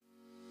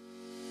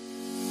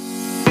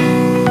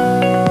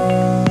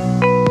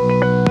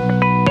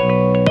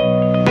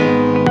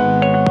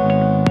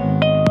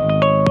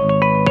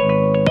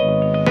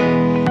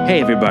Hey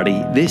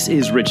everybody, this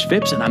is Rich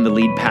Phipps and I'm the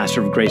lead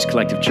pastor of Grace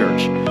Collective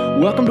Church.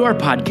 Welcome to our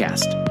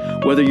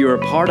podcast. Whether you're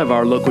a part of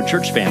our local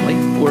church family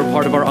or a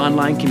part of our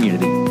online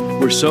community,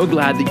 we're so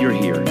glad that you're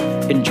here.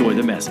 Enjoy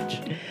the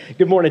message.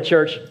 Good morning,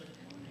 church.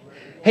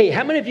 Hey,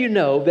 how many of you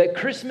know that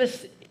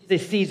Christmas is a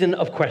season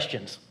of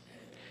questions?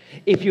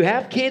 If you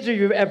have kids or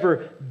you've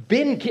ever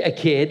been a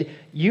kid,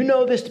 you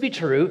know this to be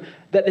true,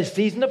 that the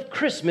season of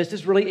Christmas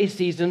is really a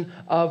season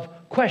of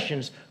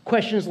questions.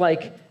 Questions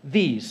like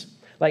these,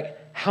 like,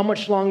 how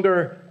much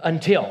longer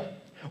until?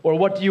 Or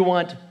what do you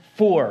want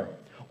for?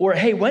 Or,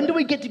 hey, when do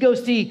we get to go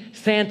see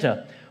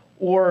Santa?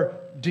 Or,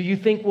 do you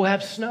think we'll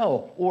have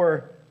snow?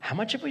 Or, how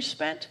much have we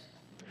spent?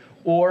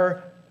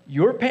 Or,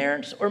 your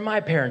parents or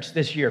my parents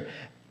this year?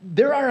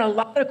 There are a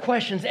lot of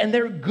questions, and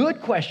they're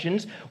good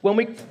questions when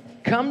we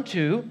come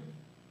to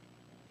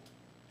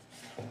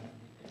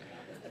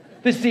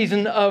the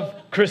season of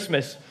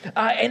Christmas.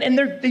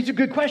 These are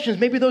good questions.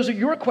 Maybe those are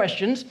your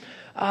questions.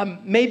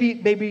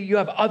 Maybe you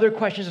have other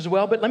questions as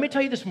well. But let me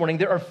tell you this morning,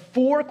 there are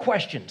four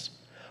questions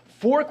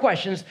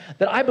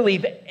that I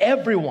believe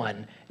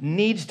everyone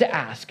needs to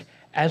ask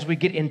as we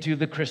get into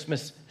the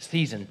Christmas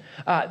season.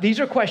 These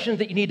are questions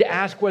that you need to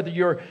ask whether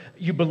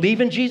you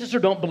believe in Jesus or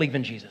don't believe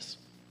in Jesus.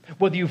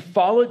 Whether you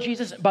follow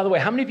Jesus. By the way,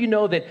 how many of you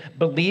know that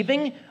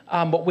believing,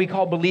 what we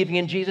call believing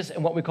in Jesus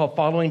and what we call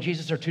following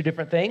Jesus are two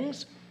different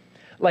things?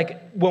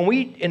 Like when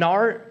in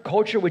our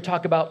culture, we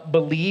talk about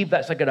believe,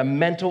 that's like a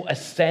mental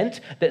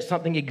assent that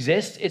something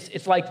exists.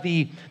 It's like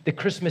the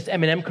Christmas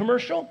M&M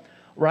commercial,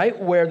 right?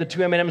 Where the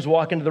two M&Ms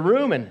walk into the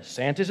room and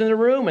Santa's in the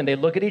room and they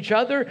look at each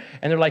other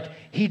and they're like,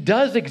 he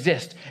does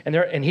exist.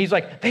 And he's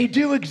like, they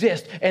do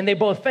exist. And they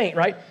both faint,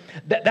 right?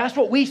 That's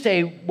what we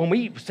say when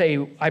we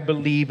say, I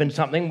believe in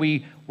something.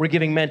 We're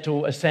giving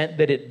mental assent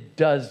that it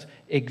does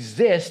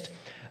exist.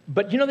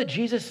 But you know that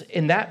Jesus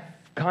in that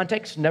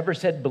context never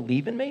said,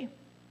 believe in me?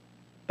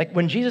 Like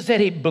when Jesus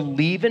said, hey,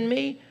 believe in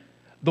me,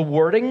 the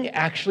wording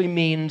actually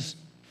means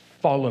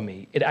follow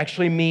me. It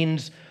actually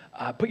means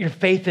put your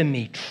faith in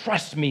me,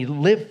 trust me,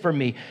 live for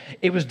me.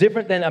 It was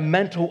different than a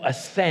mental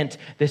assent.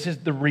 This is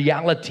the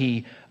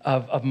reality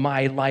of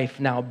my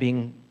life now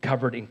being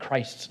covered in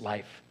Christ's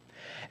life.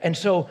 And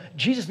so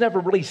Jesus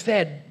never really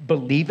said,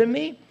 believe in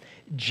me.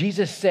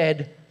 Jesus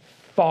said,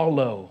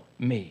 follow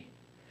me.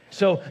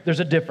 So there's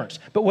a difference.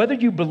 But whether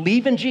you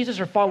believe in Jesus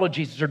or follow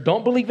Jesus or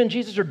don't believe in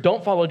Jesus or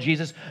don't follow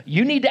Jesus,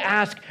 you need to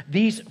ask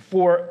these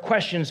four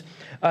questions.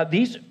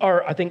 These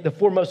are, I think, the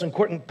four most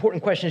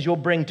important questions you'll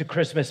bring to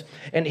Christmas.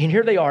 And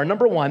here they are.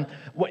 Number one,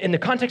 in the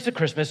context of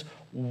Christmas,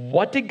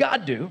 what did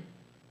God do?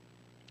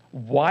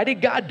 Why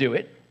did God do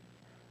it?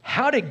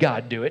 How did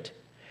God do it?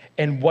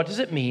 And what does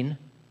it mean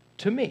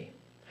to me?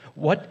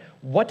 What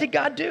did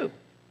God do?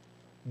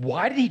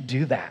 Why did he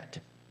do that?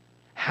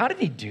 How did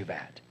he do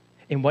that?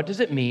 And what does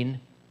it mean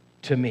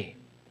to me?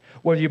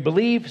 Whether you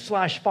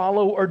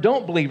believe/follow or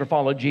don't believe or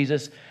follow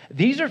Jesus,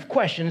 these are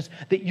questions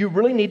that you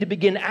really need to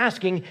begin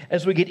asking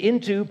as we get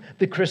into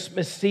the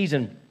Christmas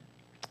season.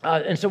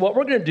 And so what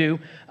we're going to do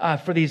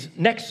for these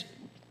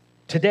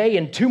today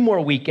and two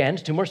more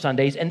weekends, two more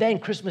Sundays, and then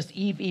Christmas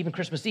Eve and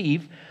Christmas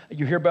Eve,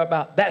 you hear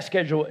about that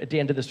schedule at the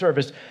end of the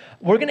service,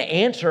 we're going to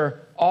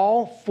answer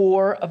all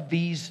four of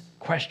these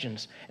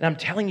questions. And I'm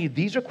telling you,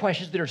 these are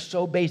questions that are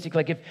so basic.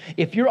 Like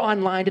if you're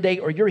online today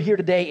or you're here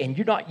today and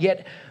you're not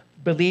yet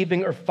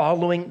believing or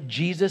following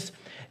Jesus,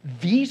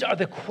 these are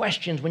the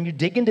questions. When you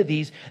dig into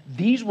these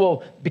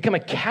will become a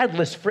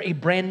catalyst for a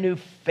brand new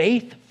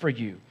faith for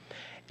you.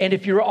 And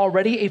if you're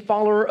already a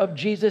follower of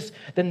Jesus,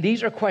 then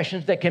these are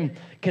questions that can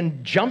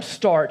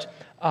jumpstart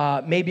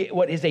maybe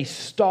what is a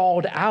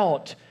stalled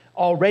out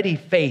already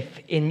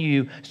faith in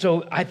you.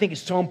 So I think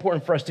it's so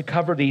important for us to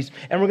cover these.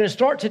 And we're going to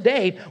start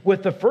today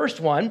with the first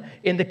one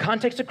in the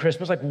context of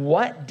Christmas. Like,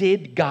 what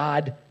did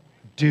God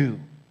do?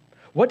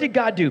 What did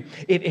God do?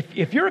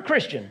 If you're a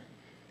Christian,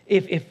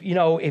 if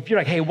you're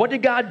like, hey, what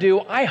did God do?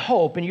 I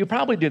hope, and you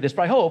probably do this,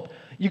 but I hope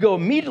you go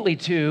immediately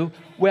to,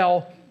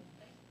 well,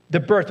 the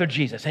birth of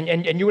Jesus. And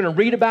you're going to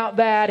read about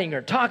that and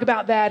you're going to talk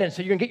about that. And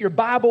so you're going to get your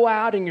Bible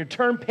out and your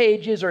turn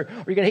pages or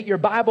you're going to hit your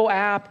Bible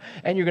app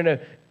and you're going to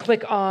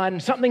click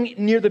on something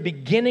near the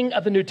beginning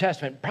of the New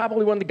Testament,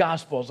 probably one of the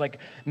Gospels, like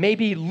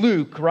maybe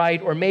Luke,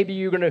 right? Or maybe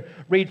you're going to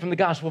read from the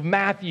Gospel of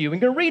Matthew. And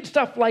you're going to read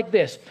stuff like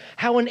this,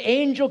 how an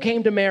angel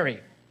came to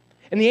Mary.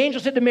 And the angel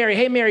said to Mary,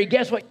 hey, Mary,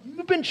 guess what?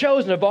 You've been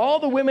chosen of all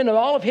the women of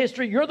all of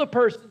history. You're the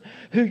person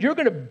who you're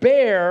going to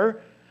bear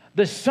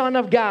the Son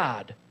of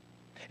God.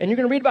 And you're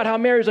going to read about how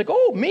Mary's like,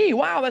 oh, me,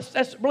 wow,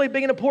 that's really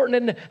big and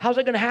important. And how's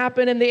that going to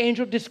happen? And the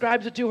angel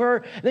describes it to her.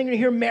 And then you're going to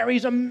hear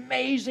Mary's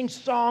amazing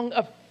song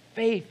of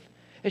faith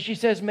as she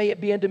says, may it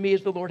be unto me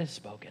as the Lord has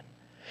spoken.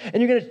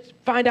 And you're going to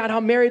find out how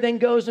Mary then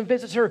goes and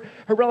visits her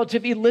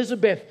relative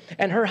Elizabeth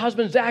and her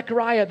husband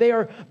Zachariah. They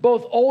are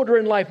both older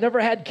in life, never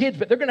had kids,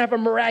 but they're going to have a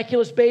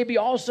miraculous baby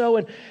also.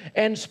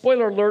 And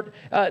spoiler alert,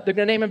 they're going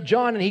to name him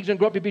John, and he's going to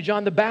grow up to be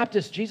John the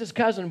Baptist, Jesus'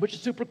 cousin, which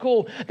is super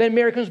cool. Then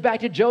Mary comes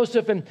back to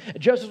Joseph, and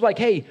Joseph's like,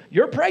 hey,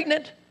 you're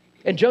pregnant.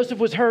 And Joseph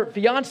was her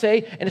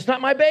fiance, and it's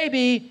not my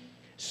baby,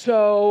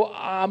 so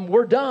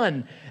we're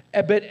done.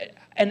 But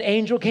an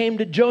angel came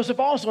to Joseph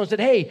also and said,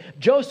 hey,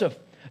 Joseph,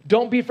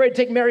 don't be afraid to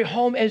take Mary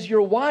home as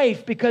your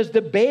wife, because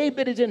the babe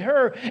that is in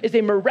her is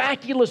a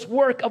miraculous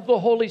work of the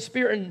Holy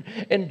Spirit.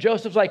 And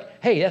Joseph's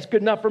like, hey, that's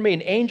good enough for me.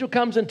 An angel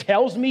comes and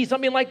tells me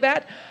something like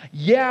that?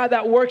 Yeah,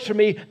 that works for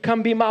me.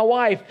 Come be my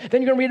wife.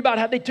 Then you're going to read about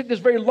how they took this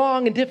very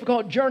long and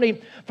difficult journey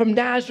from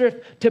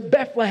Nazareth to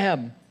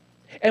Bethlehem.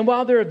 And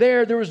while they're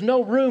there, there was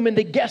no room in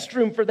the guest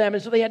room for them.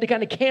 And so they had to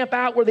kind of camp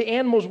out where the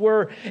animals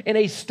were in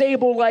a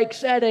stable-like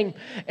setting,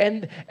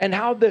 and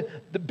how the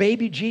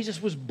baby Jesus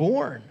was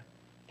born.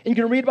 And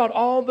you can read about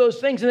all those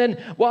things. And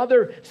then while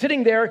they're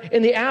sitting there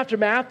in the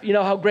aftermath, you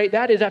know how great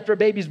that is after a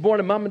baby's born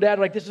and mom and dad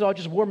are like, this is all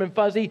just warm and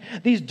fuzzy.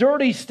 These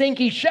dirty,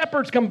 stinky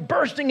shepherds come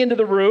bursting into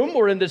the room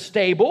or in the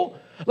stable.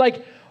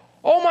 Like,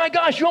 oh my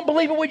gosh, you don't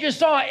believe what we just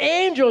saw.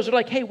 Angels are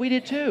like, hey, we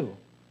did too.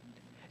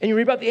 And you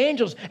read about the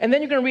angels. And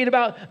then you're going to read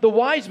about the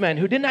wise men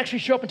who didn't actually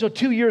show up until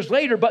 2 years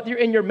later, but they're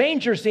in your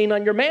manger scene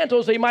on your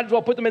mantle, so you might as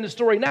well put them in the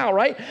story now,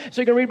 right? So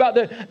you're going to read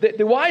about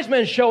the wise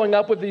men showing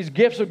up with these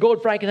gifts of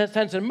gold,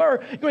 frankincense, and myrrh.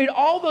 You're going to read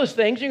all those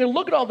things. You're going to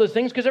look at all those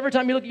things, because every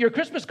time you look at your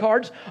Christmas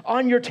cards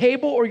on your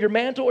table or your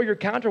mantle or your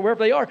counter,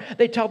 wherever they are,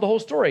 they tell the whole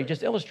story,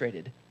 just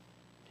illustrated.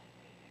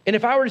 And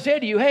if I were to say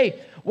to you,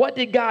 hey, what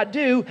did God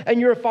do? And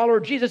you're a follower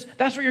of Jesus,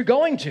 that's what you're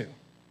going to.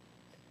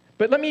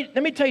 But let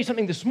me tell you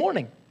something this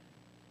morning.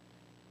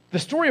 The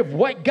story of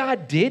what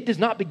God did does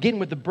not begin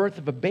with the birth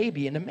of a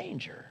baby in a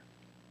manger.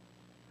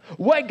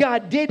 What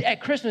God did at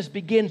Christmas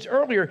begins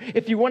earlier.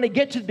 If you want to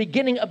get to the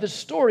beginning of the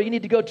story, you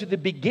need to go to the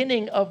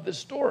beginning of the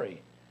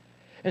story.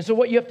 And so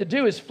what you have to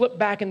do is flip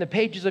back in the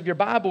pages of your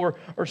Bible,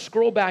 or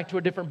scroll back to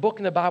a different book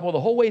in the Bible,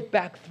 the whole way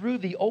back through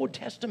the Old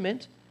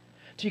Testament,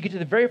 till you get to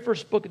the very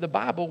first book of the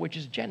Bible, which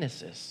is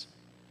Genesis.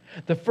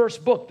 The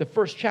first book, the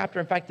first chapter,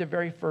 in fact, the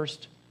very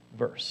first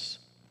verse.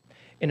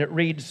 And it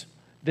reads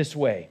this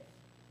way.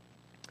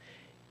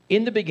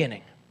 In the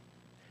beginning,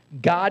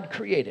 God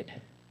created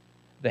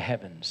the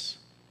heavens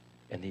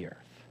and the earth.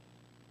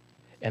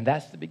 And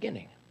that's the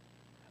beginning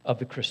of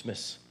the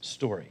Christmas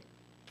story.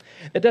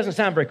 It doesn't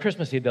sound very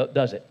Christmassy,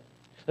 does it?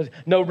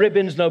 No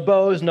ribbons, no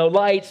bows, no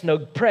lights, no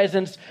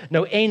presents,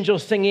 no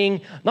angels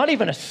singing, not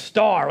even a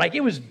star. Like,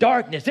 it was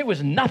darkness, it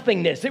was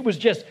nothingness, it was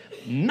just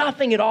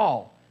nothing at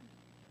all.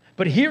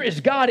 But here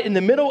is God in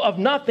the middle of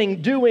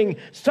nothing doing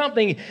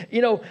something.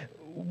 You know,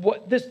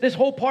 this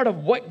whole part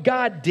of what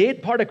God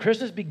did, part of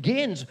Christmas,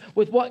 begins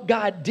with what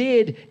God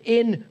did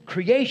in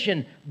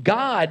creation.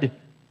 God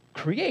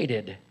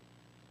created.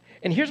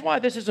 And here's why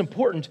this is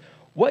important.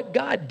 What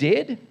God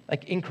did,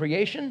 like in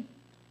creation,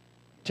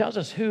 tells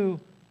us who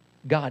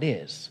God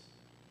is.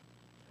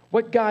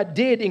 What God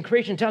did in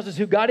creation tells us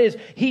who God is.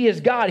 He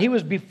is God. He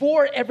was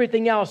before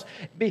everything else,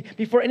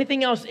 before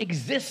anything else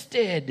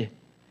existed.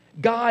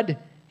 God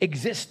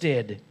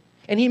existed.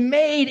 And he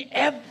made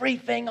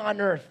everything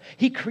on earth.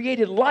 He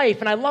created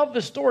life. And I love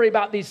the story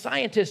about these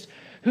scientists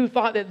who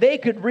thought that they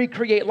could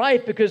recreate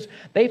life because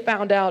they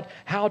found out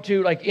how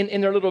to, like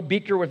in their little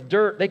beaker with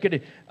dirt, they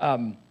could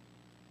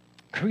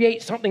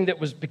create something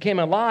that became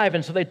alive.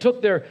 And so they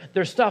took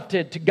their stuff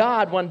to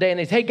God one day and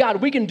they said, hey,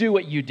 God, we can do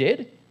what you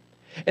did.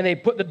 And they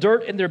put the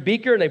dirt in their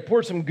beaker and they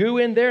poured some goo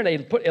in there and they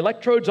put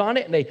electrodes on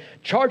it and they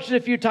charged it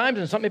a few times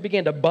and something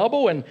began to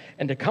bubble and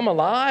to come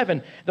alive.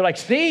 And they're like,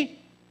 see?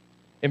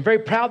 And very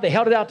proud, they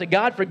held it out to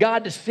God for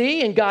God to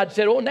see. And God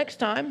said, oh, next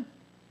time,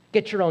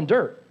 get your own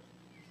dirt.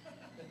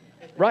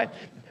 Right?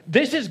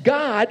 This is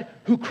God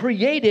who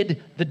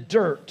created the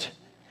dirt.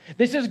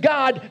 This is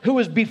God who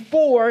was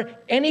before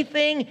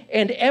anything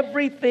and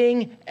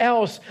everything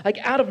else. Like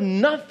out of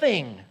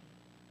nothing,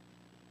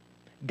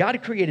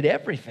 God created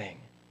everything.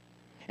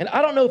 And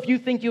I don't know if you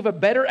think you have a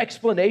better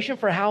explanation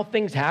for how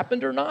things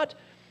happened or not.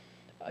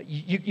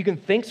 You can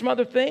think some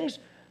other things,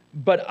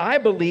 but I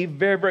believe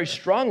very, very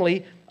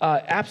strongly,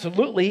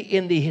 absolutely,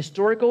 in the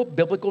historical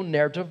biblical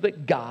narrative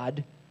that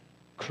God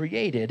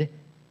created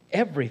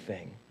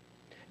everything.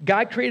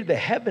 God created the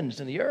heavens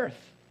and the earth.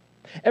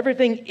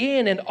 Everything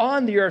in and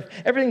on the earth,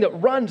 everything that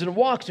runs and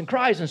walks and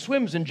cries and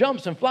swims and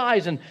jumps and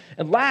flies and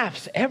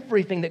laughs,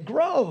 everything that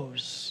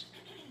grows.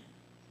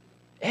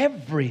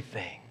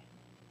 Everything.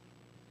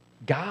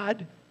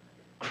 God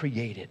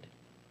created.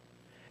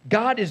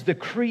 God is the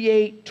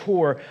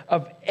creator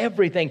of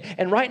everything.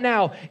 And right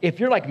now, if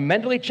you're like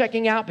mentally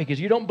checking out because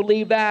you don't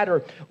believe that,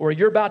 or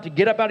you're about to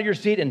get up out of your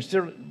seat and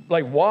sort of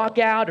like walk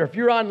out, or if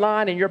you're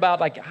online and you're about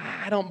like,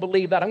 I don't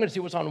believe that, I'm going to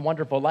see what's on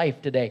Wonderful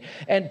Life today.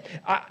 And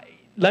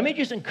let me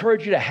just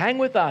encourage you to hang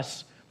with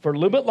us for a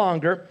little bit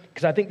longer,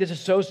 because I think this is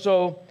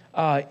so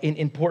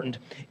important.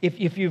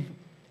 If you've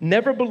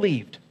never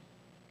believed,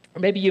 or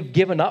maybe you've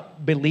given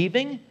up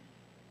believing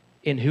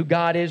in who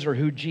God is or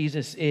who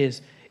Jesus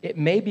is, it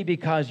may be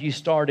because you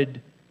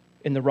started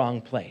in the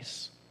wrong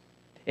place.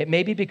 It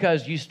may be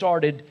because you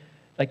started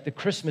like the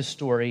Christmas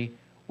story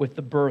with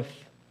the birth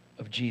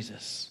of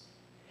Jesus.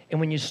 And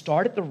when you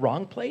start at the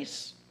wrong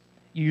place,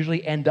 you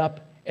usually end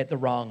up at the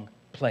wrong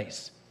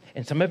place.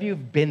 And some of you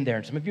have been there,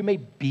 and some of you may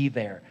be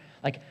there.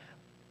 Like,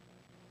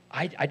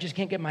 I just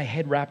can't get my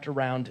head wrapped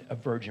around a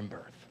virgin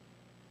birth,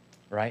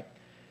 right?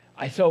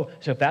 So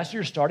if that's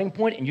your starting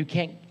point and you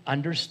can't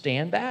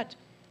understand that,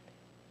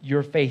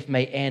 your faith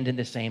may end in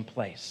the same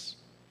place.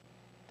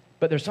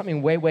 But there's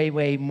something way, way,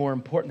 way more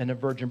important than a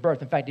virgin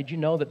birth. In fact, did you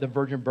know that the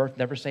virgin birth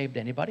never saved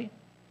anybody?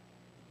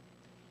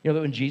 You know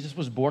that when Jesus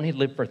was born, he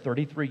lived for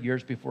 33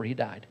 years before he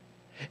died.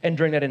 And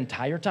during that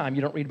entire time,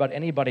 you don't read about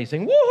anybody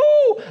saying,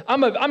 woohoo,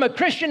 I'm a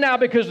Christian now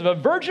because of a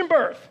virgin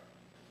birth.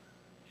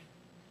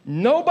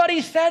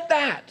 Nobody said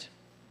that.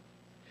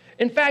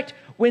 In fact,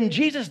 when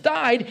Jesus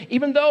died,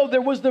 even though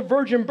there was the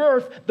virgin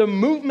birth, the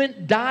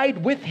movement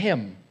died with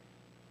him.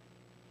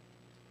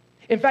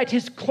 In fact,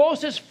 his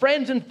closest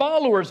friends and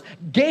followers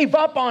gave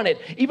up on it,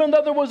 even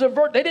though there was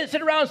they didn't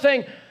sit around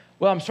saying,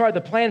 well, I'm sorry,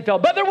 the plan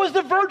failed, but there was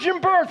the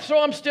virgin birth, so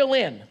I'm still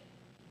in.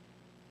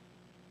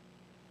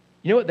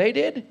 You know what they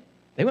did?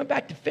 They went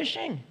back to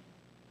fishing.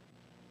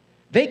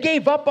 They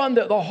gave up on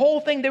the whole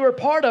thing they were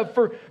part of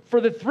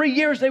for the 3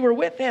 years they were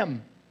with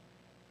him.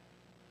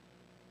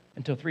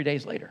 Until 3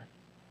 days later.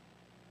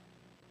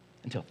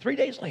 Until 3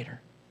 days later,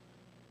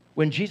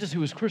 when Jesus, who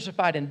was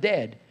crucified and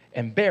dead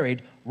and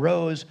buried,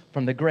 rose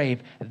from the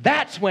grave.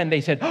 That's when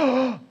they said,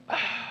 oh, now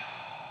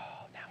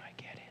I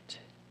get it.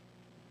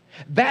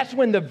 That's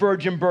when the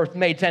virgin birth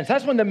made sense.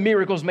 That's when the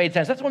miracles made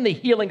sense. That's when the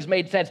healings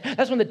made sense.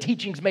 That's when the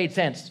teachings made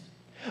sense.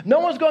 No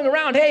one's going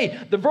around, hey,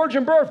 the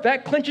virgin birth,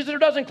 that clinches it or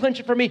doesn't clinch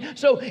it for me.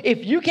 So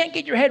if you can't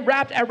get your head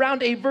wrapped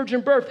around a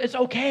virgin birth, it's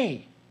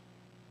okay.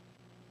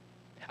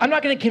 I'm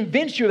not going to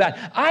convince you of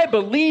that. I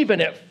believe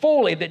in it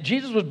fully, that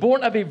Jesus was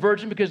born of a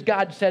virgin because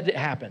God said it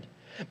happened.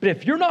 But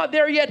if you're not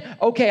there yet,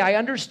 okay, I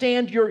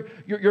understand your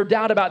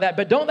doubt about that,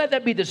 but don't let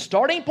that be the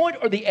starting point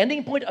or the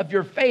ending point of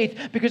your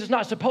faith, because it's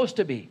not supposed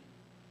to be.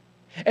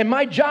 And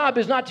my job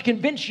is not to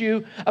convince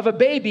you of a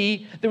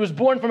baby that was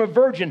born from a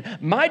virgin.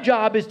 My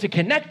job is to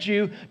connect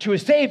you to a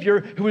Savior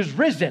who is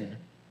risen.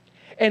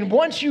 And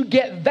once you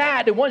get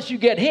that, and once you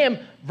get him,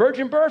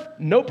 virgin birth,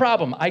 no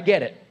problem, I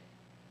get it.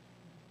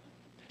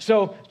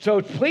 So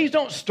please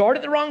don't start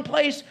at the wrong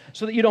place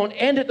so that you don't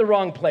end at the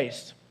wrong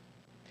place.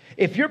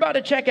 If you're about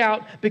to check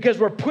out because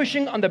we're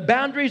pushing on the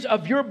boundaries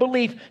of your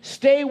belief,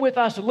 stay with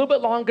us a little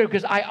bit longer,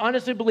 because I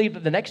honestly believe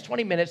that the next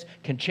 20 minutes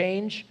can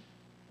change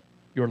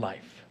your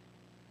life.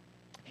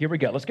 Here we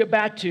go. Let's get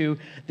back to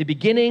the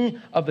beginning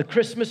of the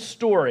Christmas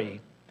story,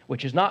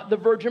 which is not the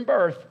virgin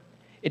birth.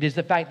 It is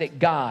the fact that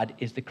God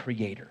is the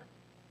creator.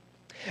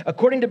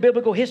 According to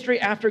biblical history,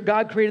 after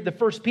God created the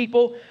first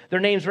people, their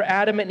names were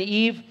Adam and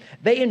Eve,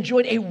 they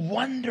enjoyed a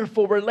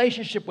wonderful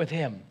relationship with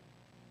him.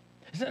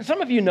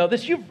 Some of you know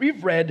this.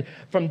 You've read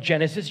from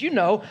Genesis. You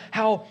know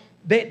how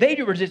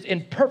they were just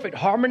in perfect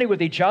harmony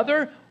with each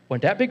other.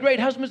 Wouldn't that be great,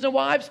 husbands and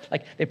wives?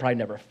 Like, they probably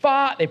never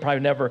fought. They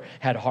probably never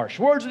had harsh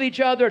words with each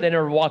other. They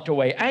never walked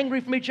away angry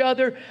from each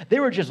other.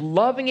 They were just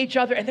loving each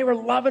other, and they were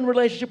loving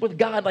relationship with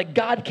God. Like,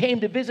 God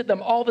came to visit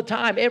them all the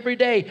time, every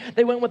day.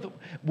 They went with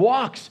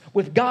walks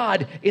with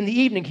God in the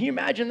evening. Can you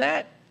imagine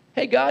that?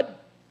 Hey, God.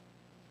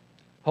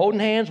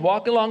 Holding hands,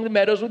 walking along the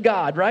meadows with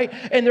God, right?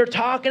 And they're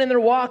talking and they're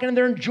walking and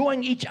they're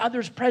enjoying each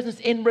other's presence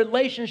in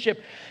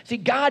relationship. See,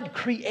 God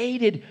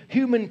created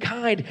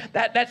humankind.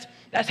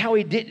 That's how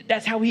he did.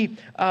 That's how he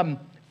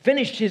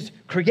finished his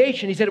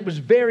creation. He said it was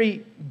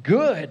very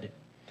good.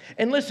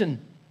 And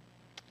listen,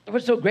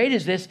 what's so great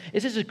is this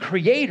is a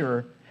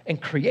creator and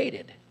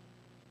created,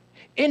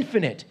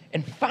 infinite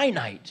and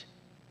finite,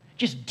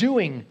 just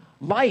doing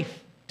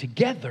life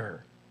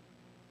together.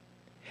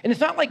 And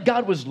it's not like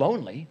God was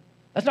lonely.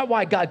 That's not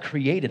why God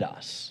created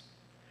us.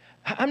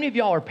 How many of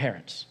y'all are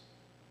parents?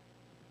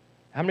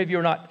 How many of you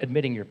are not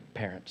admitting you're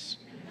parents?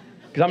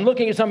 Because I'm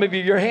looking at some of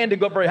you, your hand didn't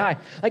go up very high.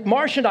 Like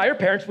Marsh and I are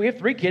parents. We have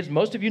 3 kids.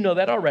 Most of you know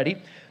that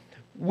already.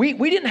 We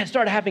didn't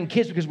start having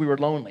kids because we were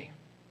lonely.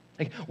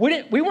 Like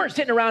we weren't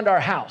sitting around our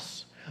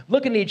house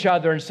looking at each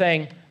other and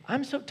saying,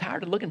 I'm so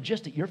tired of looking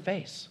just at your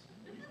face.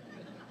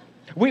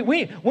 We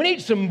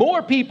need some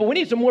more people. We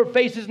need some more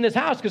faces in this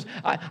house because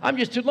I'm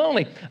just too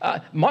lonely.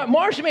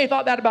 Marcia may have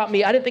thought that about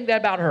me. I didn't think that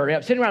about her.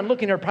 Sitting around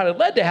looking at her probably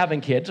led to having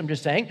kids, I'm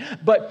just saying.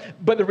 But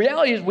the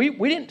reality is we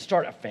didn't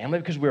start a family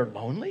because we were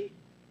lonely.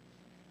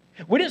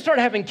 We didn't start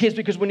having kids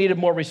because we needed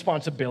more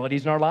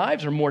responsibilities in our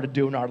lives or more to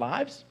do in our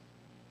lives.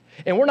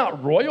 And we're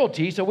not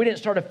royalty, so we didn't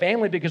start a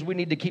family because we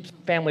need to keep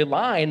family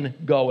line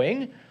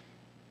going.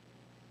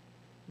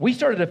 We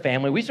started a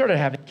family. We started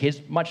having kids,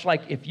 much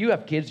like if you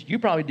have kids, you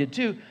probably did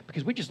too,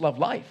 because we just love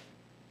life.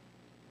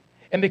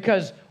 And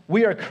because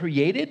we are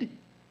created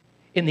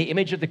in the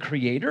image of the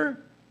Creator,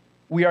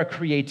 we are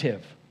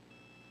creative.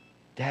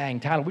 Dang,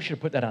 Tyler, we should have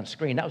put that on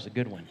screen. That was a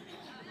good one.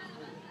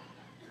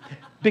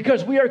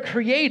 Because we are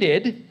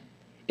created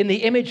in the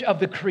image of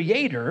the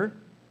Creator,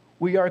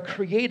 we are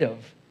creative.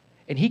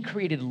 And He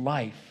created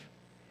life.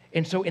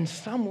 And so in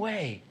some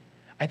way,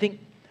 I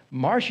think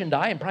Marsh and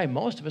I, and probably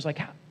most of us,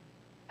 like,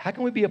 how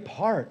can we be a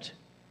part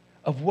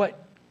of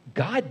what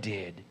God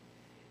did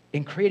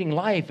in creating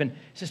life and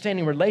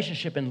sustaining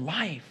relationship in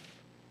life?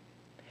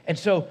 And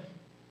so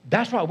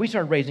That's why we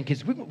started raising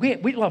kids.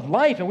 We love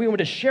life, and we want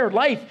to share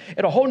life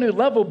at a whole new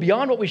level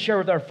beyond what we share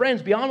with our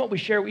friends, beyond what we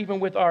share even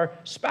with our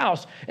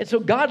spouse. And so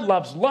God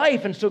loves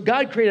life, and so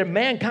God created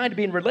mankind to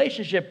be in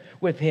relationship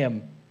with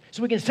him.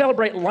 So we can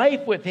celebrate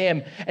life with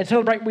him and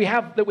celebrate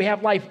that we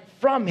have life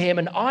from him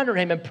and honor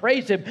him and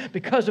praise him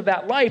because of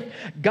that life.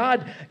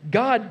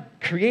 God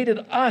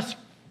created us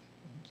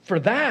for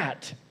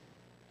that.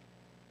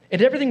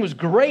 And everything was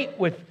great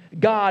with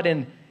God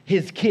and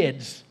his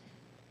kids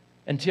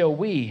until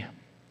we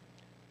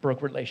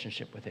broke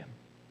relationship with him.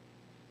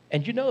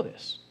 And you know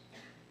this.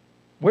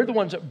 We're the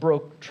ones that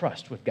broke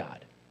trust with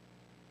God.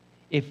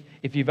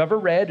 If you've ever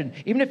read, and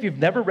even if you've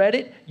never read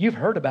it, you've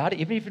heard about it.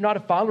 Even if you're not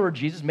a follower of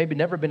Jesus, maybe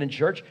never been in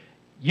church,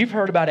 you've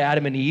heard about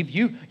Adam and Eve.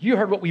 You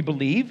heard what we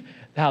believe,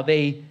 how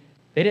they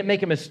didn't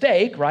make a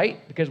mistake,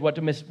 right? Because what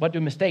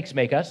do mistakes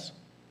make us?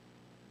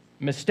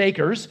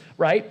 Mistakers,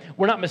 right?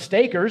 We're not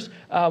mistakers.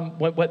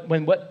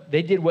 When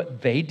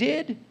they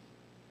did,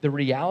 the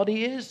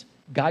reality is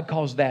God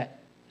calls that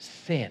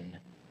sin,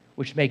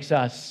 which makes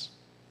us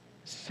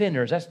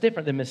sinners. That's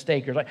different than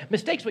mistakers. Like,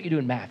 mistake's what you do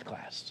in math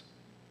class.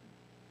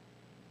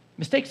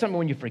 Mistake's something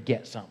when you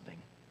forget something.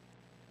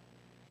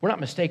 We're not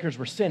mistakers,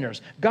 we're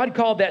sinners. God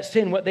called that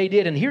sin what they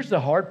did, and here's the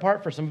hard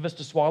part for some of us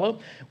to swallow.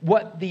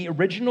 What the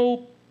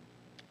original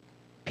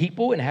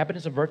people,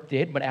 inhabitants of earth,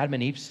 did when Adam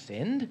and Eve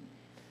sinned,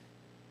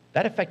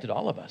 that affected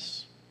all of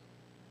us,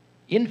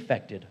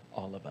 infected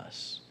all of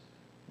us.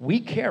 We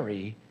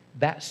carry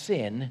that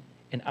sin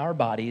in our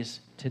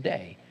bodies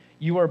today.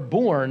 You are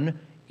born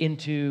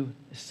into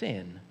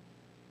sin.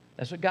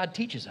 That's what God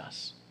teaches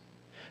us.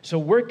 So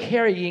we're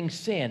carrying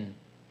sin.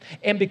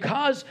 And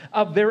because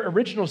of their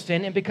original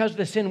sin and because of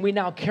the sin we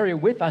now carry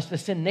with us, the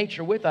sin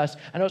nature with us,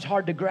 I know it's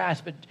hard to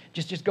grasp, but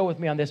just go with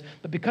me on this.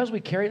 But because we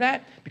carry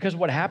that, because of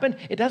what happened,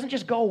 it doesn't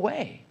just go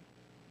away.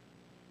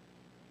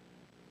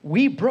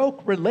 We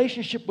broke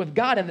relationship with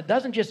God, and it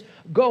doesn't just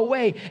go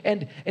away.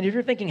 And if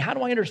you're thinking, how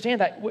do I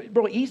understand that?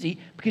 Really easy,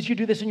 because you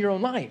do this in your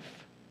own life.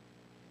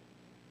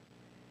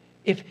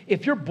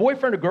 If your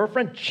boyfriend or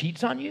girlfriend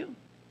cheats on you,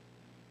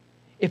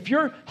 if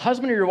your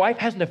husband or your wife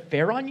has an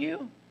affair on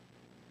you,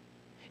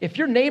 if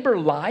your neighbor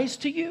lies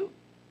to you,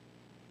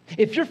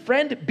 if your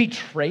friend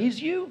betrays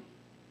you,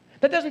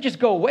 that doesn't just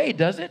go away,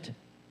 does it?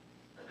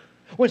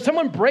 When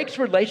someone breaks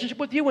relationship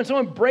with you, when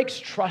someone breaks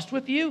trust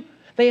with you,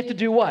 they have to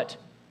do what?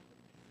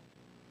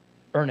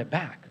 Earn it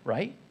back,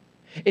 right?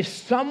 If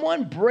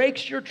someone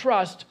breaks your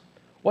trust,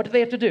 what do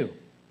they have to do?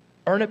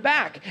 Earn it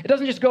back. It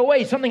doesn't just go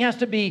away. Something has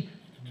to be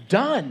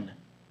done.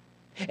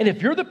 And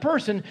if you're the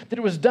person that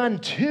it was done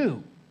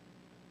to,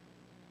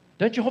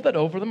 don't you hold that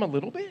over them a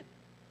little bit?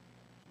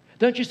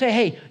 Don't you say,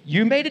 hey,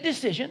 you made a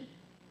decision.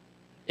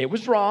 It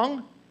was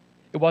wrong.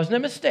 It wasn't a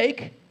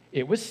mistake.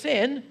 It was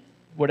sin,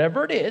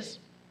 whatever it is.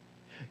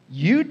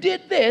 You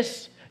did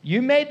this.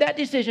 You made that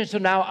decision. So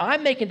now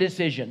I'm making a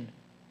decision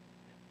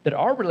that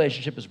our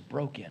relationship is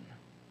broken.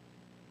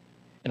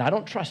 And I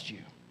don't trust you.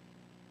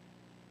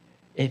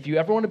 If you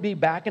ever want to be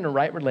back in a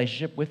right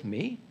relationship with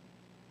me,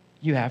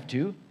 you have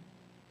to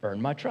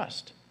earn my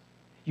trust.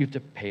 You have to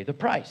pay the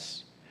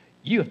price.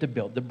 You have to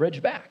build the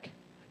bridge back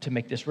to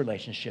make this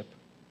relationship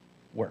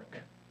work.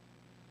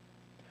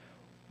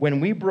 When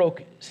we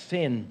broke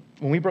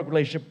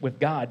relationship with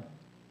God,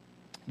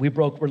 we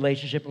broke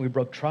relationship and we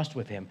broke trust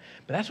with him.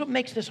 But that's what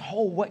makes this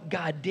whole what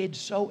God did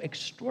so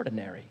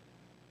extraordinary.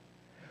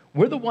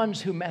 We're the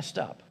ones who messed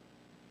up.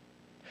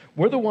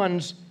 We're the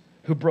ones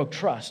who broke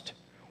trust.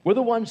 We're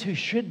the ones who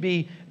should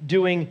be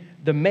doing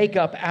the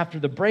makeup after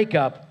the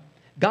breakup.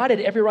 God had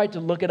every right to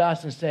look at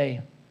us and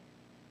say,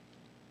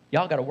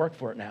 y'all got to work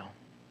for it now.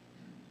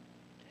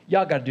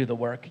 Y'all got to do the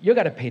work. You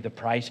got to pay the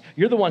price.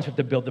 You're the ones who have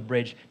to build the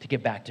bridge to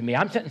get back to me.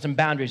 I'm setting some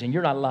boundaries, and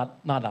you're not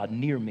allowed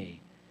near me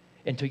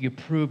until you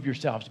prove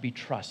yourselves to be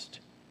trustworthy.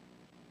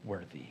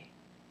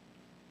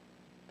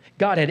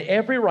 God had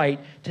every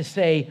right to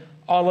say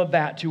all of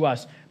that to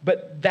us,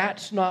 but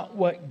that's not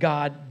what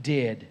God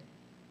did.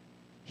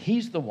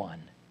 He's the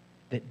one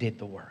that did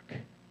the work.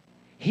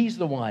 He's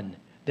the one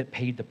that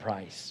paid the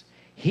price.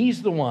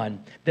 He's the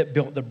one that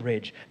built the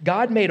bridge.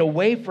 God made a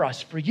way for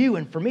us, for you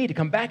and for me, to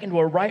come back into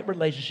a right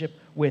relationship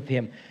with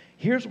him.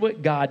 Here's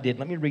what God did.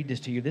 Let me read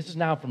this to you. This is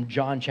now from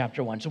John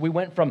chapter 1. So we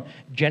went from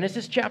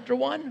Genesis chapter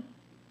 1,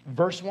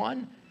 verse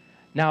 1,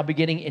 now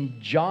beginning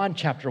in John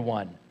chapter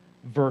 1,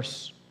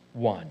 verse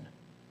 1.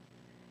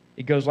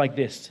 It goes like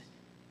this.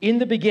 In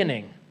the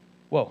beginning,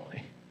 whoa,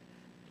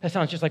 that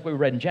sounds just like what we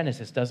read in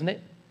Genesis, doesn't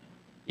it?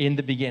 In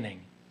the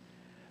beginning.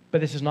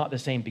 But this is not the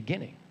same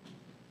beginning.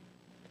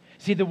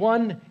 See, the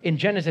one in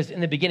Genesis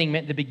in the beginning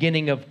meant the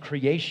beginning of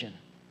creation.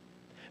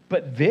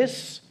 But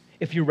this,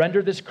 if you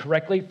render this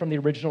correctly from the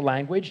original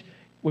language,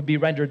 would be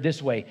rendered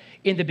this way.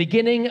 In the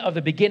beginning of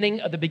the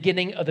beginning of the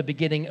beginning of the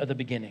beginning of the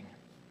beginning.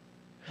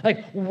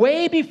 Like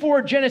way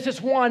before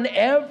Genesis 1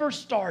 ever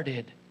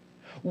started,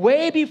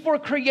 way before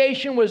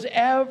creation was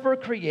ever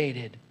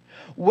created,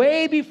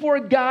 way before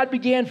God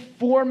began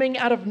forming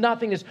out of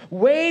nothingness,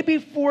 way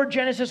before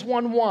Genesis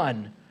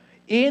 1:1,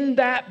 in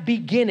that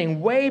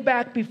beginning, way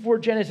back before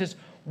Genesis,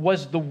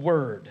 was the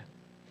Word.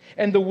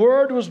 And the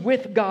Word was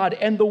with God,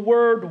 and the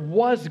Word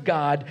was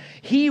God.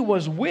 He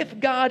was with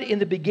God in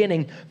the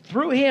beginning.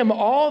 Through him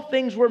all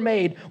things were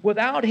made.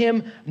 Without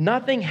him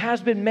nothing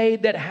was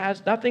made that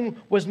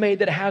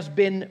has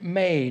been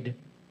made.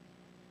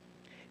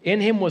 In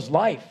him was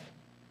life,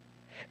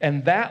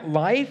 and that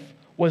life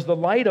was the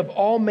light of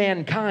all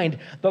mankind.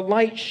 The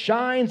light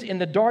shines in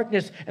the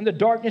darkness, and the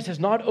darkness has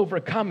not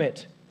overcome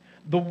it.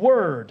 The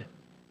Word,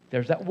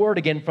 there's that word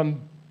again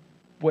from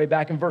way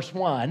back in verse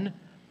 1.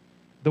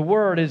 The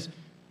Word is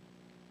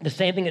the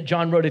same thing that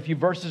John wrote a few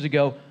verses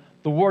ago.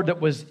 The Word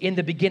that was in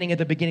the beginning,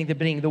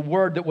 the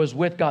Word that was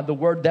with God, the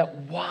Word that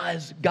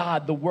was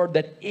God, the Word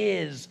that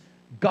is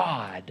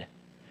God.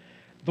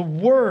 The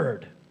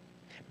Word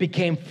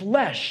became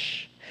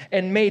flesh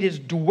and made his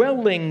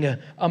dwelling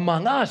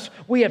among us.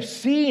 We have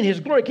seen his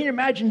glory. Can you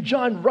imagine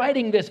John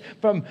writing this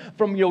from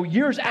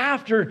years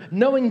after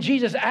knowing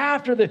Jesus,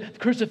 after the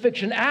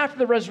crucifixion, after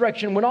the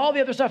resurrection, when all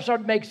the other stuff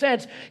started to make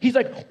sense? He's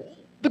like,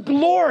 the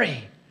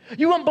glory.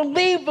 You won't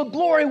believe the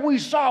glory we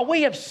saw.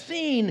 We have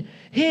seen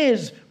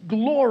his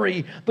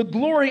glory, the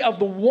glory of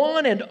the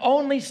one and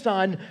only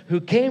Son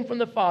who came from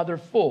the Father,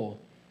 full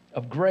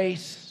of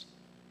grace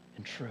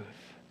and truth.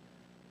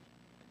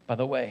 By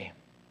the way,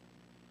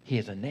 he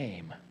has a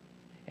name,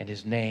 and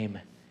his name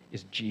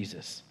is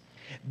Jesus.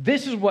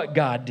 This is what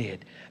God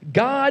did.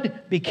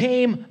 God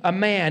became a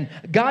man.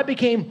 God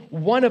became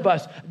one of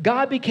us.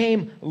 God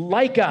became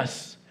like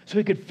us so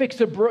he could fix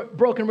a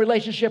broken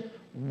relationship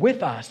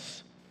with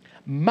us.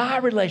 My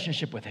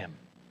relationship with him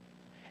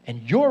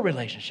and your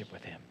relationship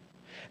with him.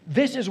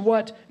 This is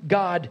what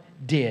God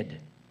did.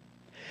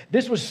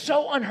 This was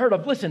so unheard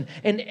of. Listen,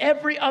 in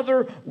every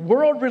other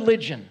world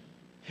religion,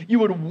 you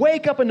would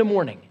wake up in the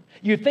morning,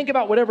 you think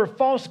about whatever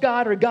false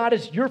god or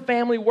goddess your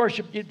family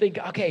worshiped, you'd think,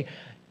 okay,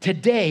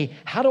 today,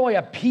 how do I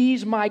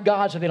appease my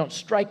God so they don't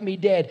strike me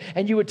dead?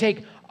 And you would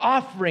take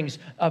offerings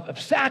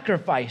of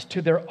sacrifice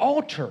to their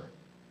altar.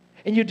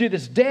 And you do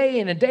this day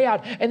in and day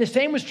out. And the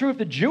same was true of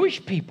the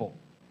Jewish people.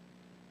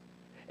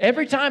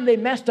 Every time they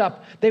messed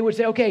up, they would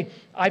say, okay,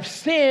 I've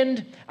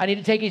sinned. I need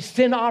to take a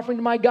sin offering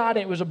to my God. And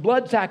it was a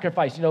blood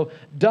sacrifice,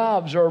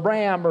 doves or a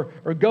ram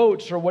or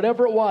goats or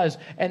whatever it was.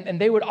 And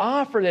they would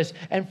offer this.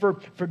 And for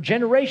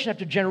generation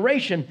after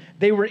generation,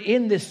 they were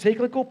in this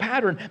cyclical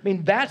pattern. I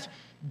mean, that's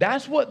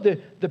what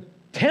the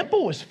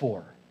temple was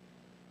for.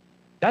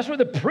 That's what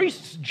the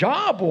priest's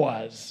job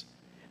was.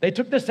 They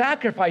took the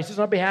sacrifices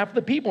on behalf of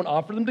the people and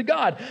offered them to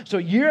God. So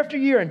year after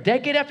year and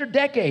decade after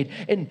decade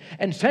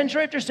and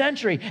century after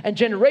century and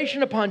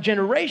generation upon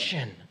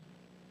generation,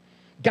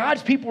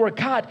 God's people were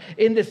caught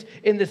in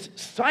this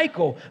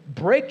cycle.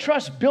 Break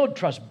trust, build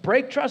trust.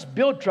 Break trust,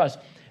 build trust.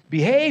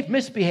 Behave,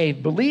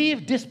 misbehave.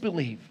 Believe,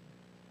 disbelieve.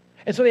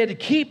 And so they had to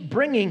keep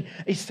bringing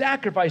a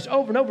sacrifice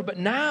over and over. But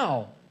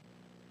now,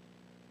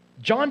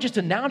 John just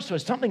announced to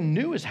us something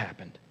new has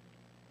happened.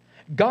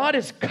 God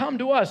has come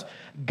to us.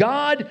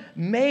 God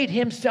made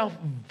himself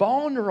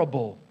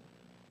vulnerable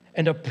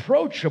and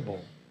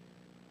approachable.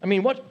 I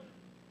mean,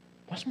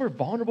 what's more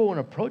vulnerable and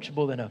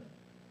approachable than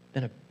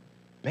a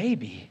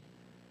baby?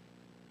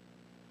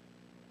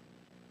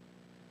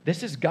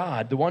 This is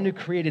God, the one who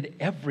created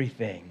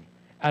everything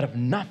out of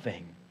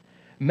nothing,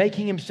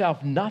 making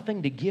himself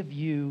nothing to give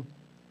you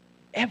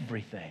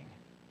everything.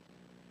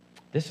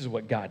 This is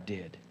what God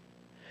did.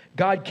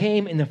 God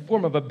came in the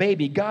form of a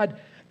baby. God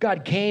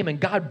came and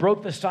God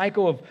broke the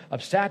cycle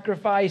of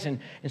sacrifice, and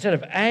instead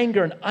of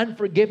anger and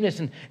unforgiveness,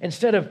 and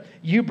instead of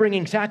you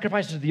bringing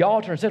sacrifices to the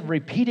altar, instead of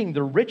repeating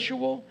the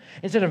ritual,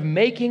 instead of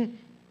making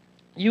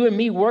you and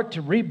me work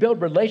to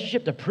rebuild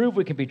relationship, to prove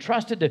we can be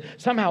trusted, to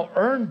somehow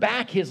earn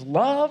back his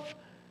love,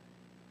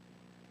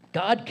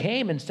 God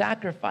came and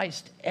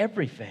sacrificed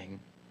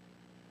everything.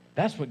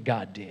 That's what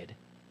God did.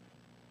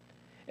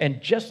 And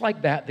just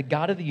like that, the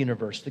God of the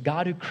universe, the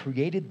God who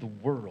created the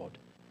world,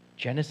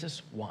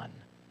 Genesis 1,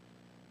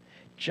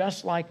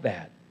 just like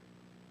that,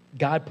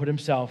 God put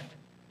himself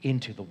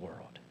into the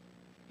world,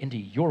 into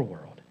your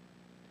world.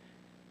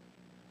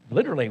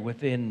 Literally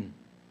within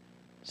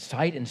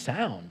sight and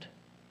sound.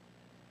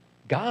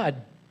 God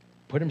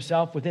put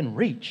himself within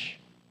reach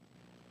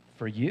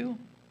for you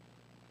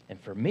and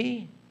for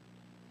me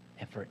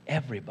and for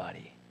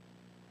everybody.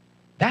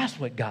 That's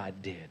what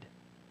God did.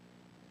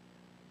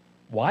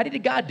 Why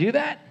did God do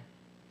that?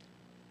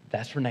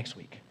 That's for next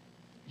week.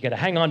 You got to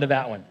hang on to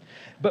that one.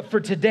 But for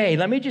today,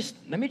 let me just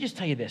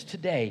tell you this.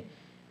 Today,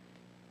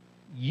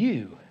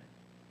 you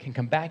can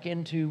come back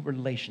into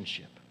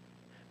relationship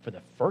for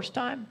the first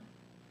time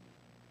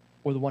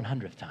or the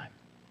 100th time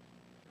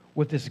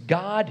with this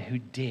God who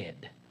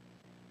did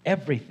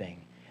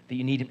everything that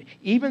you need.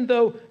 Even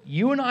though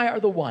you and I are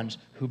the ones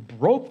who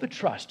broke the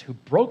trust, who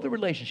broke the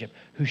relationship,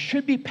 who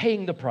should be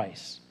paying the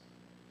price,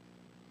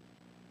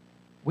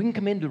 we can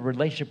come into a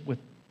relationship with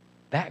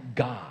that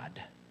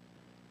God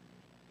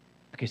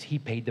because he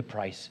paid the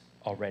price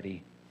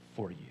already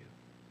for you.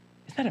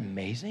 Isn't that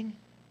amazing?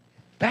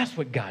 That's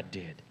what God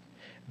did.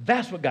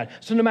 That's what God.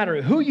 So no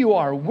matter who you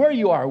are, where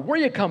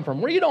you come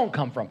from, where you don't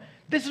come from,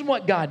 this is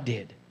what God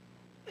did.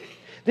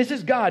 This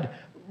is God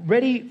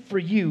ready for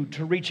you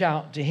to reach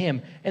out to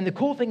him. And the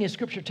cool thing is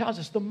Scripture tells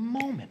us the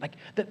moment, like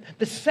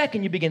the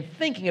second you begin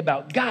thinking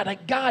about God,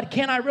 like, God,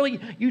 can I really?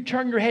 You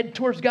turn your head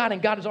towards God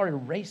and God is already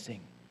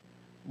racing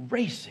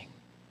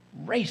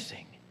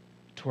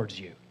towards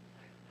you.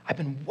 I've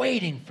been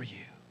waiting for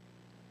you.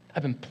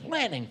 I've been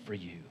planning for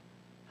you.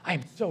 I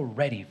am so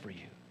ready for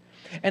you.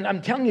 And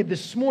I'm telling you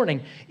this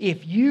morning,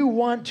 if you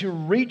want to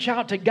reach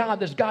out to God,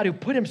 this God who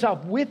put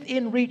himself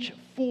within reach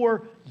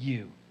for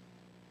you,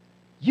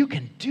 you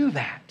can do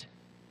that.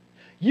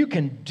 You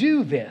can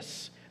do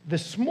this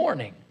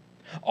morning.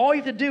 All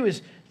you have to do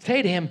is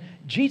say to him,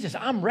 Jesus,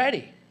 I'm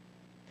ready.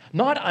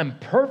 Not I'm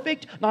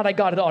perfect, not I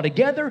got it all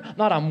together,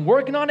 not I'm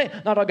working on it,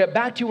 not I'll get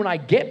back to you when I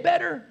get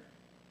better.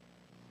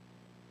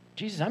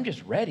 Jesus, I'm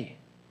just ready.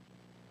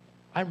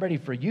 I'm ready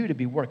for you to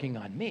be working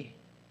on me.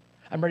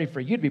 I'm ready for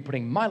you to be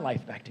putting my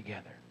life back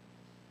together.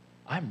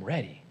 I'm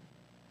ready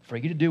for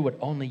you to do what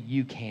only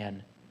you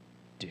can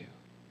do.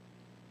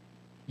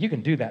 You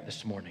can do that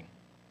this morning.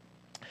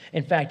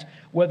 In fact,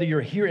 whether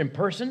you're here in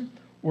person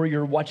or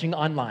you're watching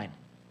online,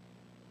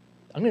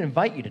 I'm going to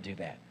invite you to do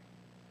that.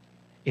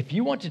 If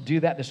you want to do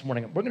that this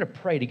morning, we're going to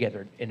pray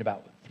together in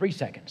about 3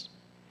 seconds.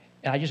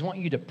 And I just want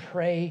you to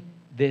pray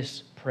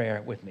this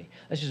prayer with me.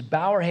 Let's just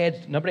bow our heads.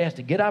 Nobody has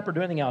to get up or do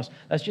anything else.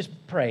 Let's just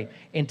pray.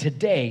 And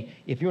today,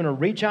 if you want to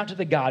reach out to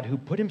the God who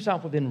put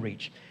himself within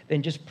reach,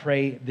 then just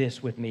pray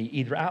this with me,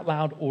 either out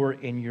loud or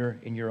in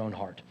your own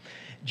heart.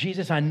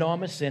 Jesus, I know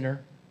I'm a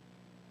sinner,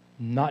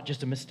 not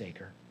just a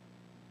mistaker.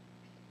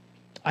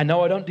 I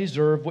know I don't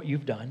deserve what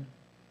you've done.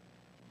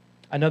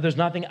 I know there's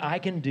nothing I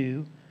can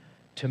do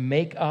to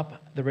make up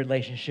the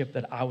relationship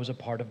that I was a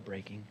part of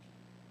breaking.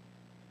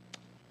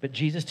 But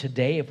Jesus,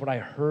 today, if what I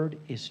heard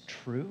is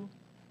true,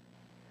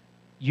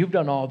 you've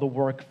done all the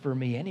work for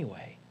me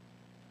anyway.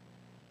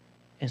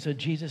 And so,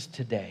 Jesus,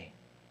 today,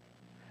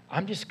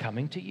 I'm just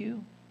coming to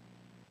you,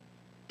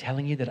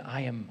 telling you that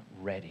I am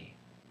ready.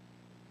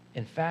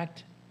 In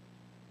fact,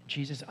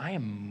 Jesus, I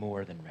am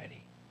more than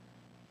ready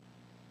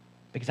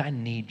because I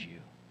need you.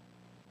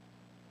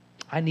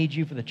 I need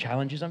you for the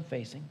challenges I'm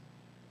facing.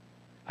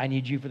 I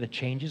need you for the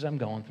changes I'm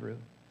going through.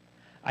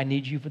 I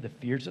need you for the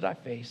fears that I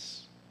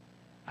face.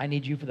 I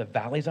need you for the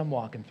valleys I'm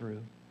walking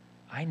through.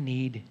 I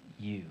need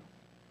you.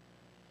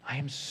 I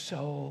am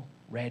so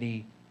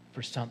ready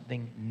for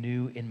something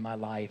new in my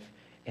life.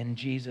 And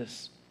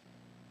Jesus,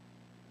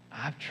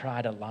 I've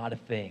tried a lot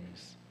of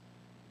things,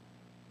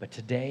 but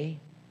today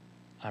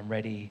I'm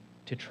ready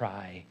to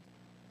try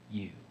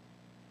you.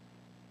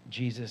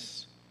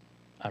 Jesus,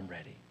 I'm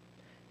ready.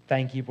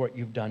 Thank you for what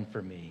you've done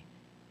for me.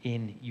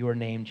 In your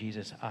name,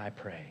 Jesus, I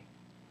pray.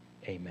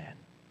 Amen.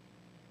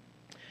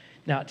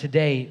 Now,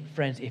 today,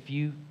 friends, if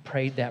you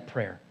prayed that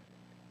prayer,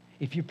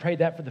 if you prayed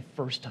that for the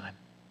first time,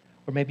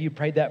 or maybe you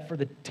prayed that for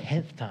the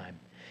 10th time,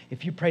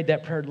 if you prayed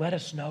that prayer, let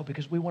us know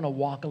because we want to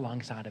walk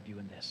alongside of you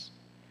in this.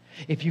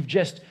 If you've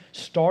just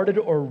started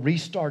or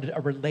restarted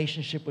a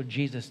relationship with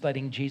Jesus,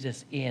 letting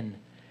Jesus in,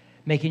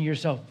 making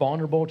yourself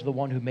vulnerable to the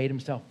one who made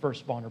himself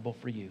first vulnerable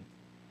for you,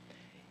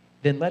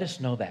 then let us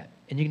know that.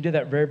 And you can do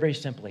that very, very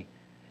simply.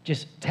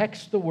 Just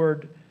text the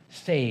word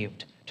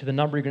SAVED to the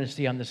number you're going to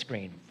see on the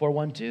screen,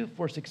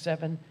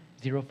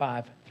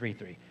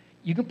 412-467-0533.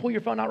 You can pull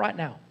your phone out right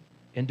now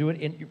and do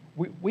it.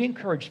 We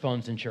encourage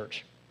phones in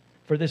church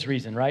for this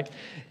reason, right?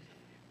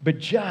 But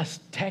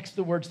just text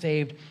the word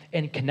SAVED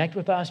and connect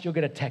with us. You'll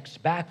get a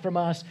text back from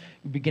us.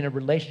 You begin a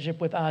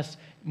relationship with us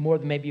more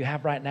than maybe you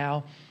have right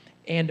now.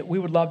 And we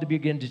would love to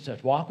begin to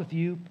walk with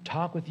you,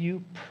 talk with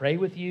you, pray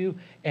with you,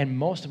 and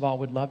most of all,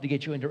 we'd love to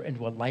get you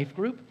into a life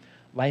group.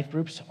 Life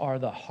groups are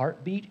the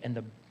heartbeat and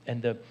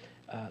the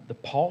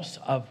pulse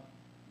of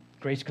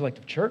Grace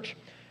Collective Church.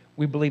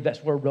 We believe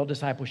that's where real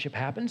discipleship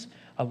happens.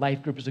 A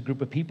life group is a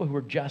group of people who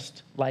are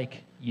just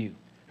like you,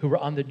 who are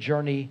on the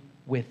journey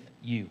with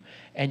you.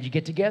 And you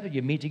get together,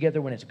 you meet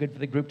together when it's good for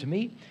the group to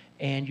meet,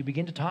 and you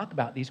begin to talk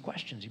about these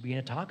questions. You begin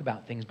to talk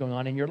about things going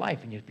on in your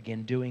life, and you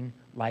begin doing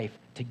life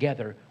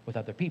together with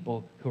other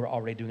people who are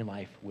already doing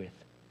life with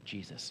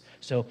Jesus.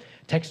 So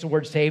text the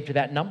word SAVED to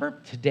that number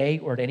today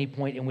or at any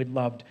point, and we'd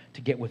love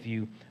to get with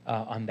you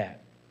on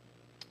that.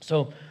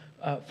 So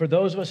for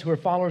those of us who are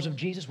followers of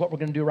Jesus, what we're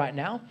going to do right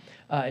now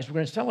is we're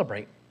going to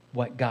celebrate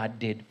what God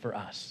did for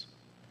us.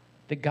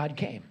 That God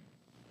came.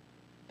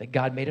 That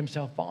God made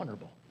himself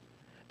vulnerable.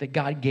 That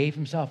God gave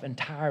himself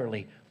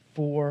entirely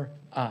for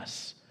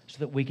us so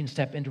that we can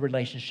step into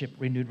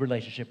renewed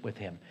relationship with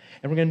him.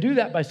 And we're going to do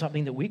that by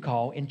something that we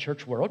call in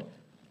church world,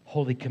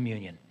 Holy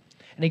Communion.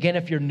 And again,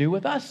 if you're new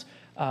with us,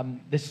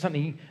 this is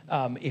something,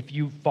 if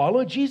you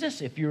follow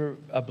Jesus, if you're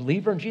a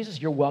believer in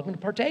Jesus, you're welcome to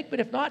partake. But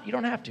if not, you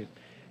don't have to.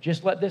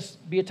 Just let this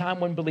be a time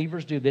when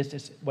believers do this.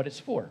 It's what it's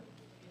for.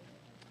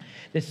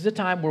 This is a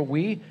time where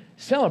we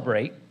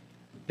celebrate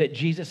that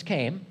Jesus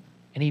came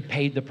and he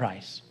paid the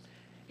price.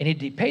 And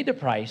he paid the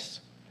price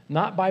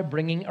not by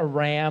bringing a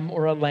ram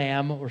or a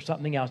lamb or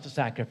something else to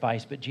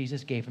sacrifice, but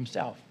Jesus gave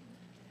himself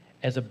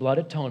as a blood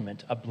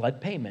atonement, a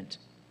blood payment,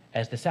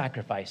 as the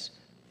sacrifice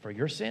for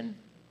your sin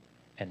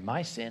and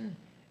my sin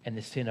and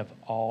the sin of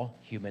all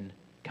human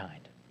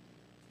kind.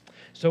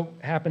 So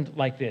it happened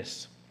like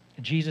this.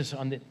 Jesus,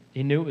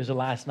 he knew it was the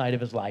last night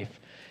of his life.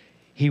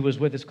 He was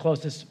with his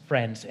closest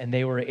friends, and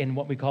they were in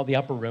what we call the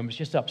upper room. It's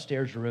just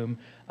upstairs room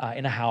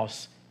in a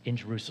house in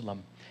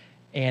Jerusalem.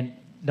 And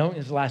knowing it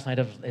was the last night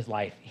of his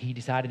life, he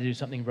decided to do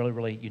something really,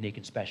 really unique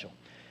and special.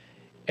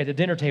 At the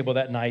dinner table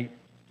that night,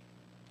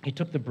 he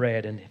took the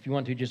bread, and if you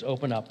want to, just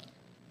open up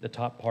the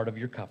top part of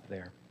your cup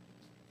there.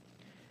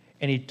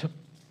 And it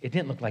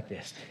didn't look like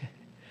this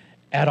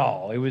at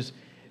all. It was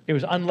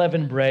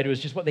unleavened bread. It was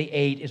just what they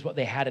ate, is what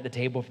they had at the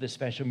table for this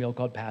special meal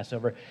called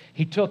Passover.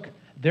 He took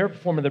their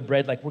form of the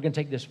bread, like we're going to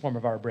take this form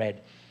of our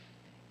bread.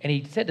 And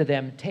he said to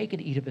them, take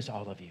and eat of this,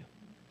 all of you.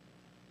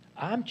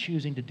 I'm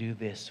choosing to do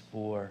this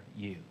for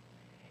you.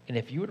 And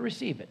if you would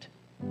receive it,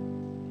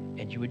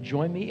 and you would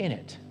join me in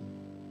it,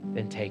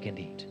 then take and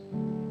eat.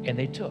 And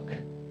they took,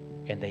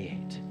 and they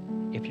ate.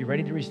 If you're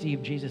ready to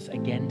receive Jesus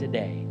again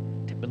today,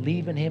 to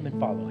believe in him and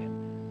follow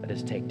him, let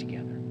us take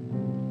together.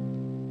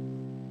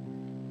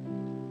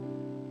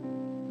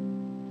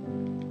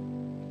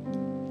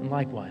 And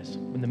likewise,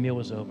 when the meal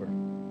was over,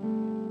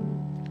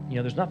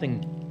 there's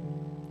nothing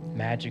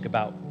magic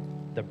about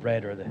the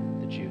bread or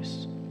the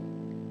juice.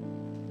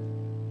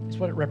 It's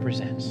what it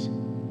represents.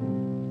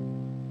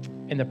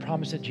 And the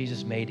promise that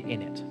Jesus made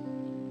in it.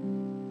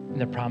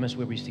 And the promise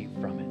we receive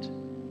from it.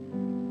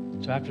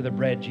 So after the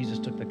bread, Jesus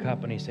took the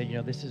cup and he said,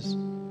 this is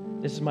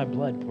my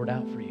blood poured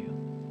out for you.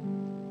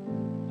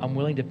 I'm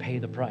willing to pay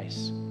the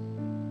price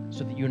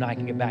so that you and I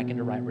can get back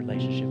into right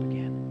relationship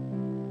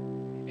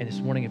again. And this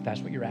morning, if that's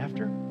what you're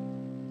after,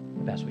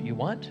 if that's what you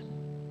want,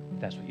 if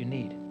that's what you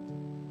need,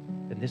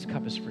 then this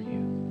cup is for you.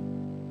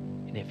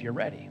 And if you're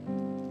ready,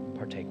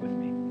 partake with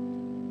me.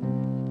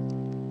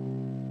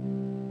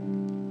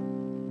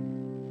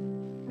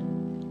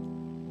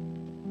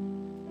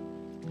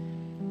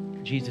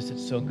 Jesus,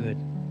 it's so good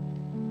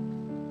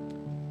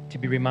to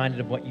be reminded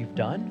of what you've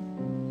done,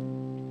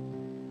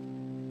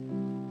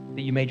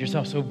 that you made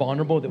yourself so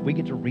vulnerable that we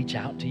get to reach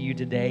out to you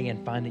today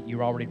and find that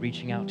you're already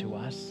reaching out to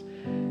us.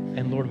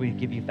 And Lord, we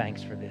give you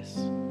thanks for this.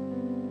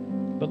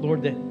 But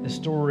Lord, the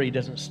story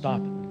doesn't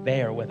stop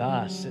there with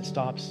us.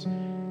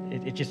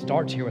 It just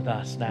starts here with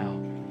us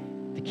now,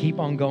 to keep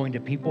on going to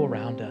people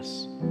around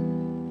us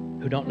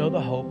who don't know the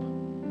hope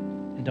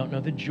and don't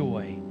know the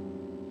joy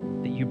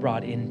that you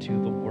brought into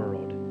the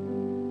world.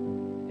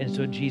 And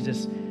so,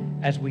 Jesus,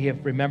 as we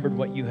have remembered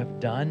what you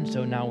have done,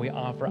 so now we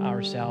offer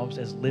ourselves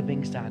as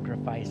living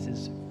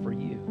sacrifices for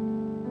you,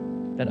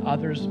 that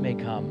others may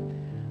come,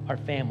 our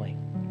family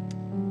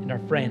and our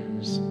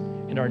friends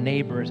and our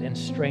neighbors and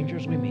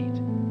strangers we meet,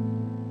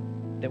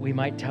 that we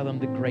might tell them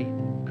the great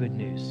good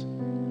news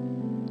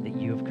that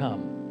you have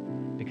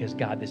come because,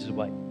 God, this is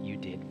what you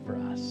did for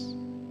us.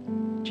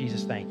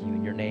 Jesus, thank you.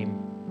 In your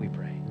name we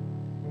pray.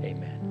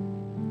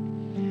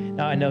 Amen.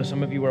 Now, I know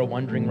some of you are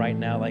wondering right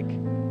now, like,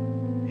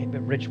 hey,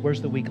 but Rich,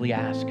 where's the weekly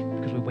ask?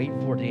 Because we wait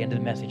for it at the end of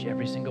the message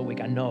every single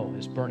week. I know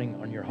it's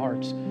burning on your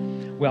hearts.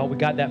 Well, we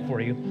got that for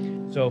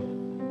you. So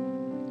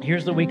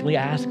here's the weekly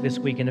ask this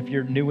week. And if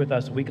you're new with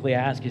us, weekly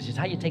ask is just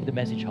how you take the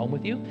message home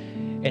with you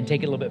and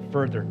take it a little bit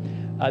further.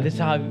 This is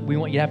how we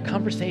want you to have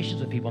conversations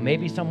with people.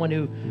 Maybe someone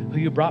who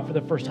you brought for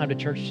the first time to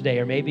church today,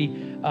 or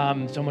maybe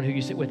someone who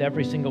you sit with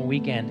every single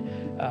weekend.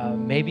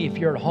 Maybe if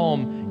you're at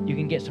home, you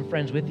can get some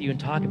friends with you and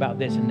talk about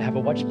this and have a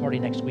watch party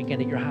next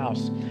weekend at your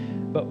house.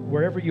 But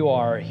wherever you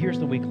are, here's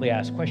the weekly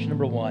ask. Question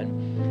number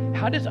 1,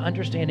 how does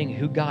understanding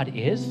who God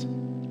is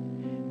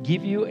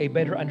give you a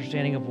better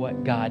understanding of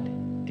what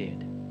God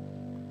did?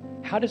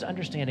 How does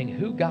understanding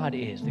who God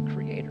is, the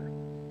Creator,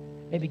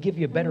 maybe give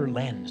you a better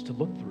lens to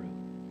look through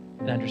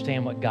and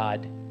understand what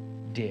God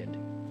did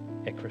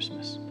at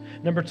Christmas?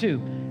 Number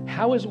 2,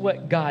 how is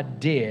what God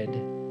did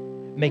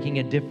making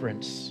a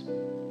difference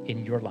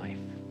in your life?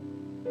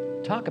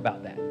 Talk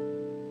about that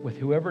with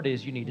whoever it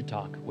is you need to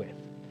talk with.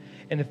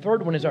 And the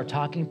third one is our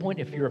talking point.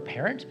 If you're a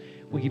parent,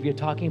 we give you a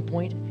talking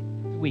point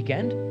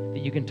weekend that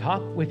you can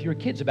talk with your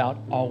kids about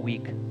all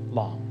week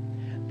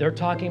long. They're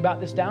talking about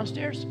this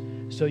downstairs,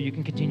 so you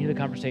can continue the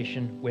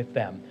conversation with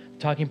them. The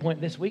talking point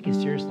this week is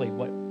seriously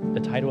what the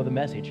title of the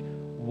message,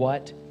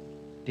 what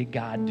did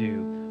God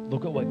do?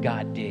 Look at what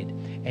God did.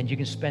 And you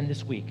can spend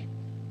this week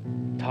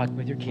talking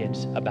with your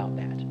kids about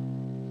that.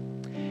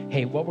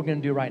 Hey, what we're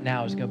going to do right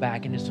now is go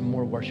back into some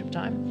more worship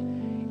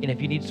time. And if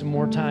you need some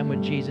more time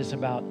with Jesus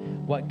about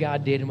what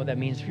God did and what that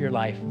means for your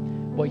life,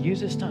 well,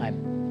 use this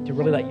time to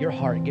really let your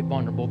heart get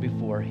vulnerable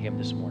before him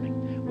this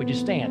morning. Would you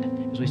stand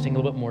as we sing a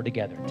little bit more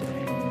together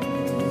today?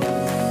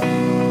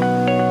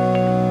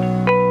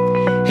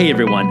 Hey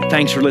everyone,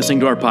 thanks for listening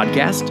to our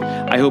podcast.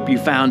 I hope you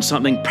found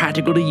something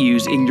practical to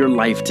use in your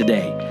life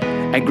today.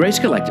 At Grace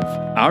Collective,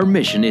 our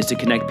mission is to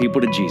connect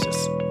people to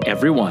Jesus,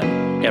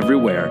 everyone,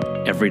 everywhere,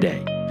 every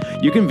day.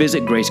 You can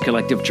visit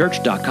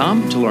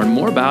gracecollectivechurch.com to learn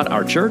more about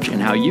our church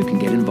and how you can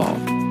get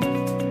involved.